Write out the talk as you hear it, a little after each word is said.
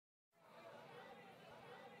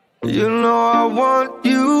You know I want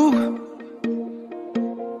you.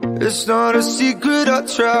 It's not a secret I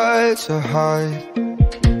try to hide.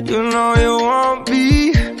 You know you want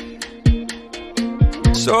me,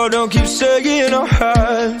 so don't keep saying our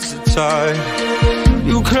hands are tied.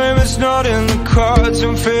 You claim it's not in the cards,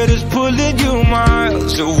 and fate is pulling you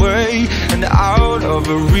miles away and out of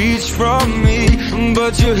reach from me.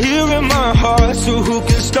 But you're here in my heart, so who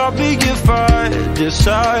can stop me if I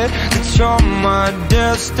decide that you're my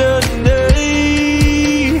destiny?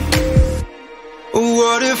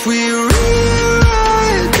 What if we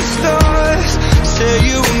rewrite the stars? Say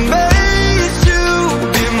you were made to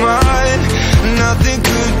be mine. Nothing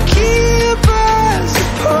could keep us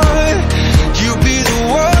apart. You be the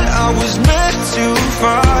one I was meant to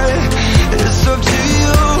find. It's up to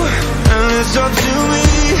you, and it's up to me.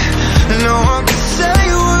 No one can say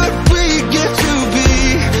what we get to be.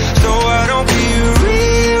 So why don't we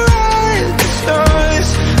rewrite the stars?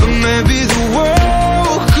 Or maybe the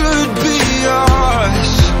world could be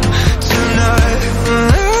ours tonight.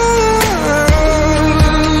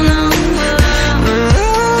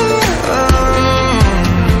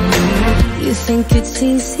 You think it's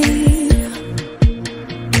easy?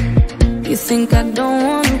 You think I don't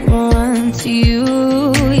wanna run to you,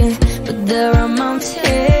 yeah. But there are mountains,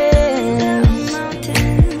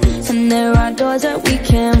 and there are doors that we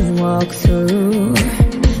can't walk through.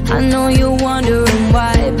 I know you're wondering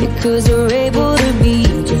why, because we're able to be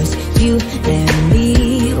just you and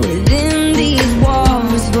me within these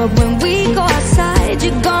walls. But when we go outside,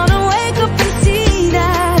 you're gonna wake up and see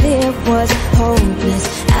that it was hopeless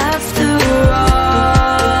after all.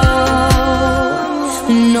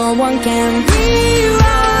 No one can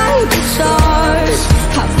rewrite the stars.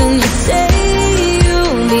 How can you say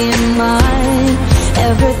you'll be mine?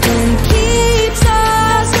 Everything keeps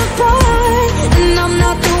us apart, and I'm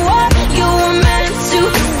not the one you were meant to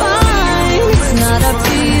find. It's not up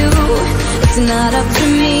to you, it's not up to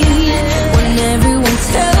me. When everyone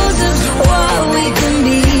tells us what we can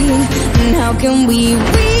be, and how can we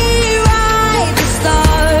rewrite the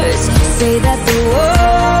stars? Say that the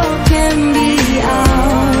world can be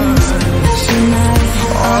ours tonight.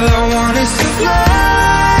 All I want is to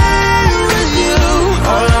fly with you.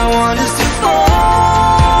 All I want is to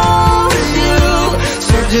fall with you.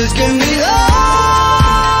 So just give me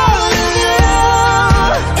all of you.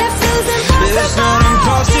 It feels impossible. It's not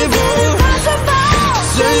impossible.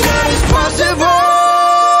 Say that it's possible.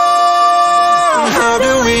 How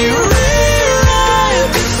do we rewrite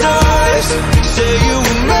the stars? Say you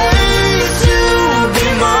were made to be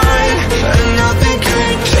mine, and nothing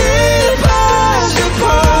can keep us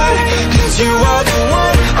apart. 'Cause you are the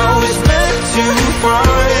one I was meant to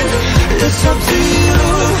find. It's up to you,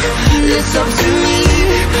 it's up to me.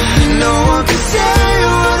 No one can say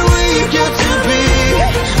what we get to be.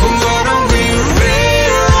 Why don't we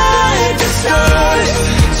rewrite the stars?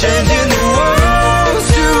 Changing the world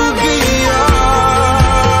to be ours.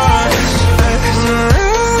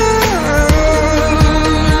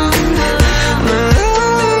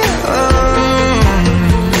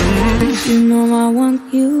 You know I want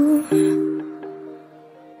you.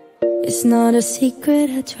 It's not a secret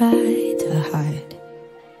I try to hide,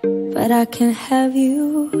 but I can't have you.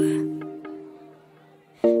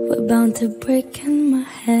 We're bound to break and my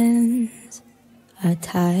hands are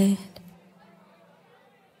tied.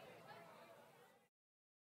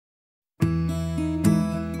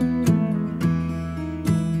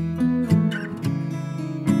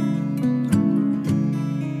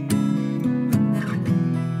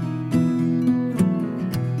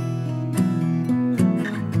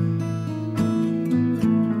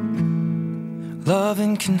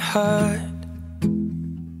 Loving can hurt.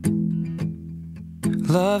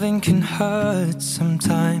 Loving can hurt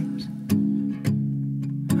sometimes,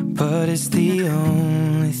 but it's the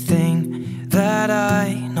only thing that I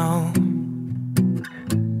know.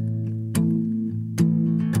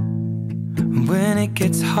 When it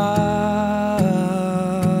gets hard,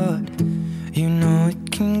 you know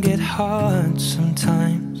it can get hard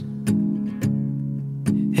sometimes.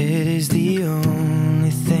 It is the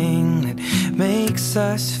only thing that makes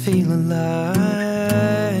us feel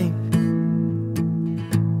alive.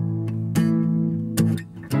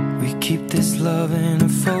 We keep this love in a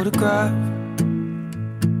photograph.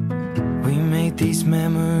 We made these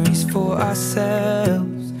memories for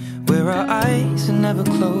ourselves, where our eyes are never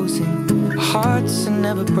closing, our hearts are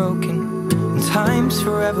never broken, and time's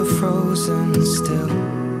forever frozen still.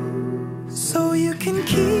 So you can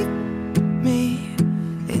keep me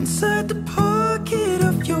inside the pocket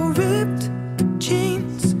of your ripped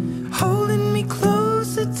jeans, holding me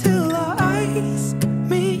closer till our eyes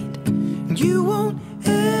meet. You won't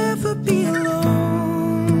ever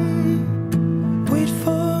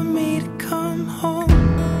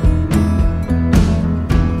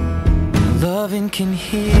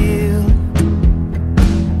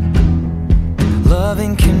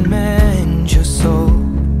loving can mend your soul,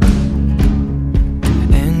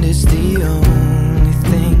 and it's the only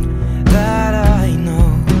thing that I know.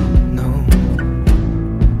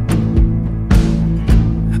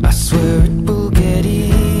 I swear it will get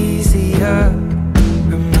easier.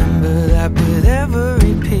 Remember that with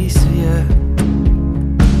every piece of you.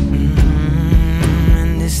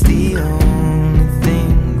 And it's the only thing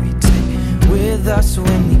we take with us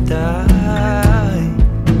when we die.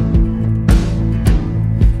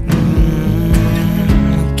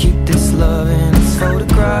 We keep this love in its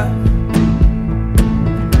photograph.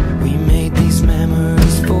 We made these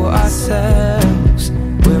memories for ourselves,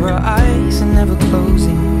 where our eyes are never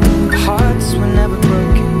closing, hearts were never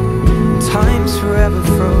broken, time's forever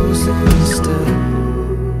frozen still.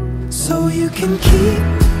 So you can keep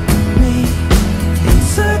me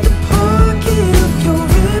inside the pocket of your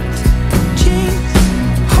ripped jeans,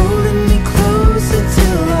 holding me closer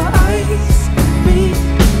till our eyes meet.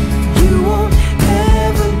 You won't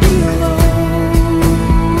ever be alone.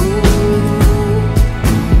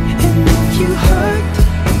 And if you hurt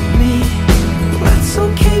me, that's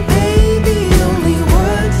okay, baby. Only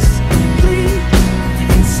words bleed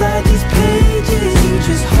inside these pages. You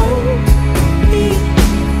just hold me.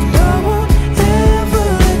 I won't ever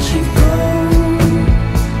let you go.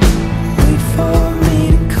 Wait for me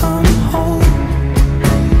to come home.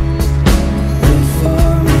 Wait for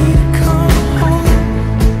me to come home.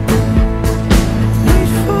 Wait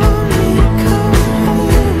for me to come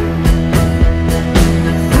home.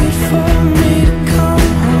 Wait for me to come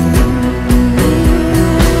home.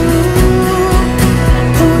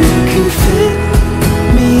 Oh, you can fit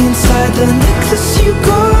me inside the necklace you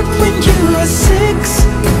got when you were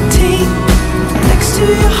 16, next to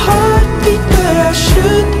your heartbeat where I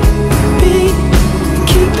should be.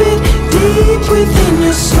 Keep it deep within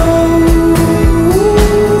your soul.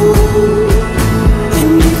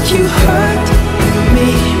 And if you hurt me,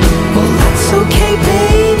 well, that's okay,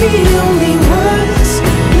 baby. Only words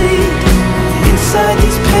bleed inside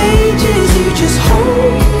these pages. You just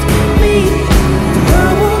hold me. I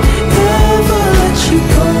won't ever let you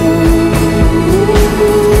go.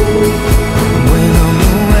 When I'm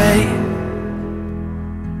away,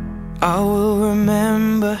 I will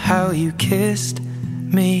remember how you kissed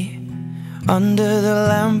me under the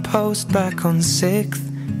lamppost back on 6th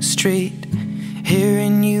Street,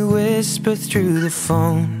 hearing you whisper through the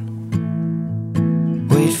phone,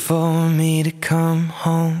 wait for me to come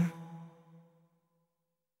home.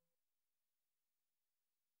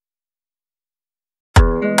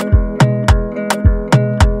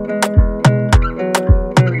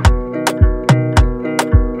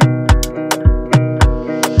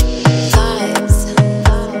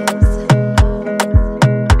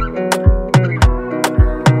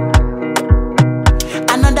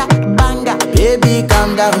 Another banger. Baby,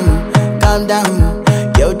 calm down, calm down.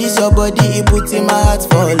 Yo, this your body, it puts in my heart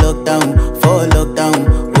for lockdown,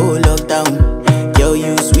 oh lockdown. Yo,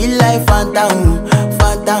 you sweet life, phantom,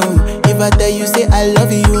 phantom. If I tell you say I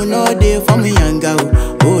love you, you know they for me, young girl,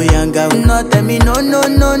 oh young girl. No, tell me no, no,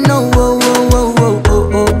 no, no, oh, oh, oh, oh,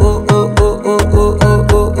 oh, oh, oh, oh, oh, oh, oh,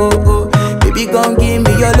 oh, oh, oh. Baby, gon' give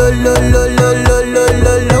me your lo, lo, lo, lo, lo, lo,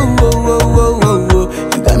 lo, lo, oh, oh, oh, oh, oh.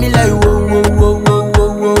 You got me like whoa, whoa, whoa, whoa,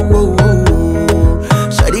 whoa, whoa, whoa, whoa.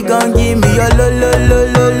 Shawty gon' give me your lo, lo, lo,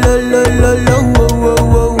 lo, lo, lo, lo, lo, oh, oh,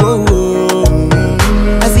 oh, oh,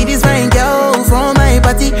 oh. I see this fine girl from my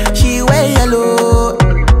party, she wear yellow.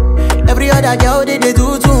 Every other girl they do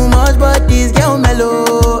too much, but this girl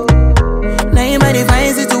mellow. Now in my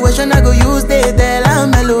divine situation, I go use they tell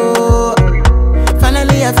I'm mellow.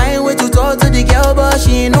 Finally I find way to talk to the girl, but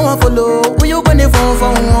she ain't no one follow. When you gonna phone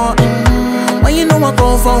for one? When you know I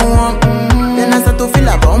come for one? Then I start to feel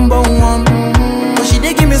a bum bum one. But she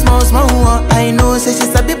dey give me small small one. I know say she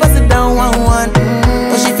sabi pass it down one one.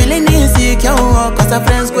 But she feeling insecure one. Cause her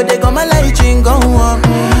friends go they go my light ring go on.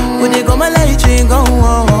 Go they go my light ring go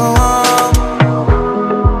on.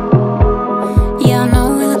 Yeah, I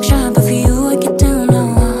know we look shy, but for you I get down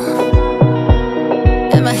low.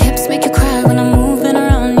 And my hips make you cry when I'm moving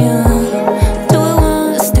around you. Do it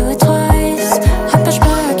once, do it twice. I push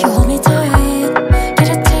back, you hold me tight. Get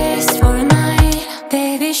a taste for a night.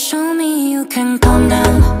 Baby, show me you can calm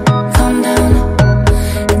down, calm down.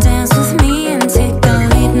 Dance with me and take the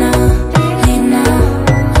lead now, lead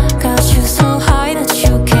now. Got you so high that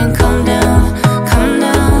you can't come down, come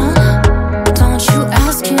down. Don't you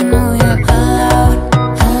ask, you know you're allowed,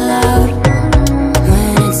 allowed.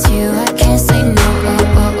 When it's you, I can't say no. Oh,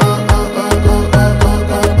 oh, oh, oh, oh, oh, oh,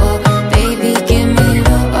 oh, oh, oh. Baby, give me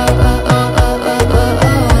low. Oh, oh, oh, oh, oh, oh,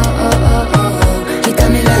 oh, oh, oh, oh. You got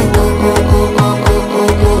me like oh oh oh oh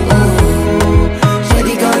oh oh oh.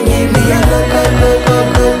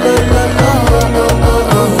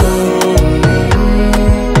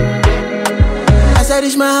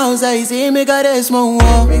 like say make her rest more.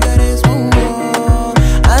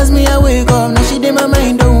 As me I wake up, now she did my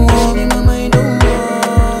mind don't walk.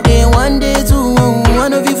 Day one, day two,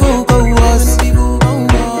 one of you focus.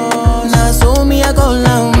 Now so me I call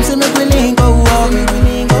now, say make we link up.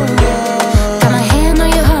 Got my hand on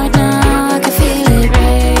your heart now, I can feel it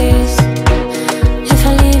race. If I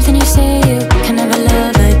leave then you say you can never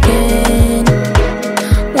love again.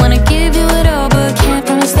 Wanna give you it all but can't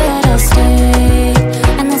promise that I'll stay.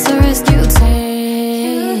 And that's a risk you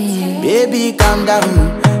take. Baby, calm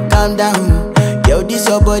down, calm down. Yo, this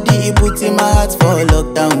your body, it puts in my heart for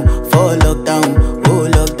lockdown, oh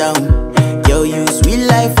lockdown. Yo, you sweet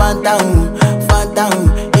life, phantom, phantom.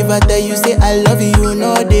 If I tell you say I love you,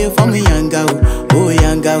 no day for me, young girl, oh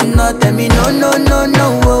young girl. No, tell me no, no, no,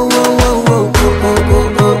 no, oh, oh, oh, oh, oh,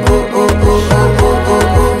 oh, oh, oh, oh, oh, oh, oh,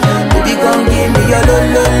 oh, oh. Baby, come give me your lo,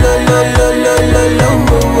 lo, lo, lo, lo, lo, lo, lo,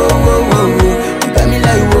 oh, oh, oh, oh, oh. You got me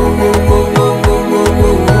like whoa, whoa, whoa, whoa, whoa, whoa,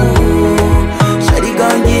 whoa, whoa. Shawty,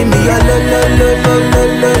 come give me your lo, lo, lo, lo, lo,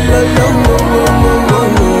 lo, lo, lo, oh, oh, oh,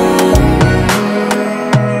 oh, oh.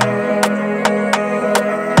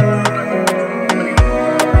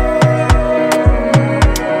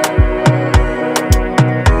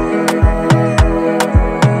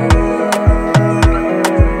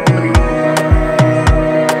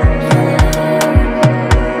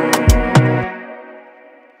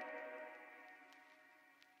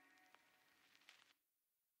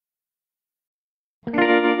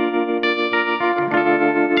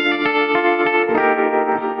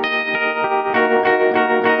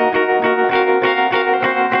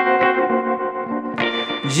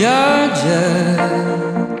 Georgia,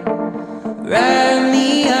 wrap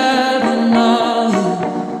me up in all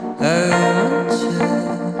I want you.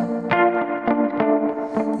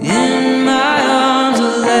 In my arms,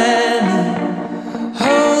 oh, let me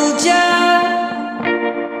hold you.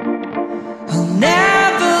 I'll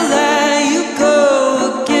never let you go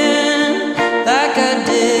again like I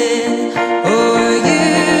did or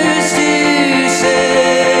used to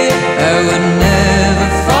say. I would never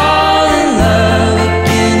fall in love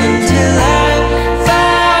again until I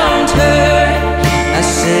found her. I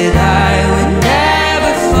said I would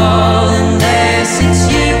never fall unless it's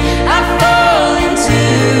you I fall into.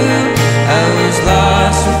 I was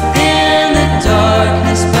lost within the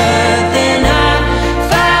darkness, but then I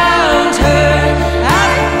found her. I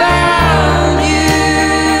found you.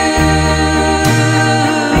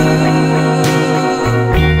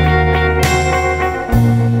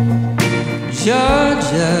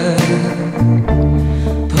 Georgia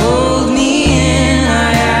pulled me in,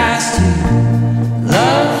 I asked to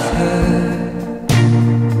love her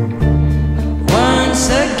once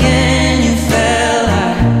again.